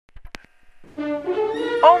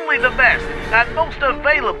Only the best and most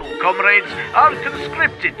available comrades are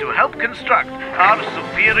conscripted to help construct our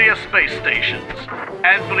superior space stations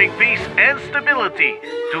and bring peace and stability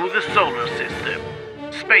to the solar system.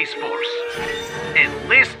 Space Force.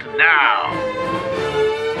 Enlist now!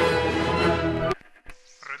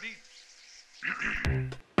 Ready?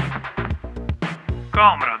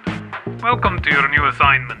 Comrade, welcome to your new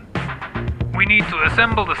assignment. We need to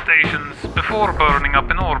assemble the stations before burning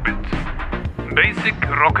up in orbit. Basic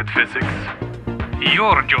rocket physics.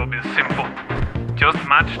 Your job is simple. Just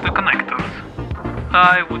match the connectors.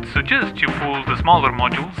 I would suggest you pull the smaller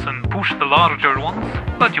modules and push the larger ones,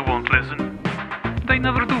 but you won't listen. They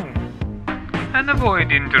never do. And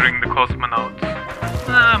avoid injuring the cosmonauts.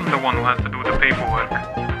 I'm the one who has to do the paperwork.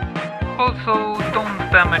 Also, don't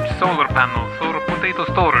damage solar panels or potato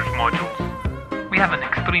storage modules. We have an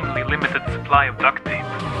extremely limited supply of duct tape.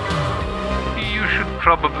 You should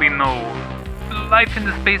probably know, life in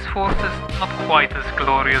the Space Force is not quite as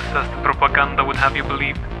glorious as the propaganda would have you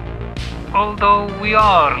believe. Although we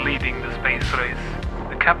are leading the space race,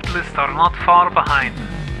 the capitalists are not far behind.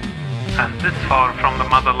 And this far from the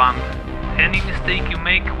motherland, any mistake you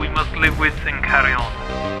make we must live with and carry on.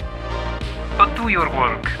 But do your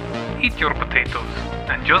work, eat your potatoes,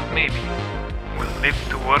 and just maybe, we'll live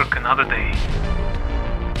to work another day.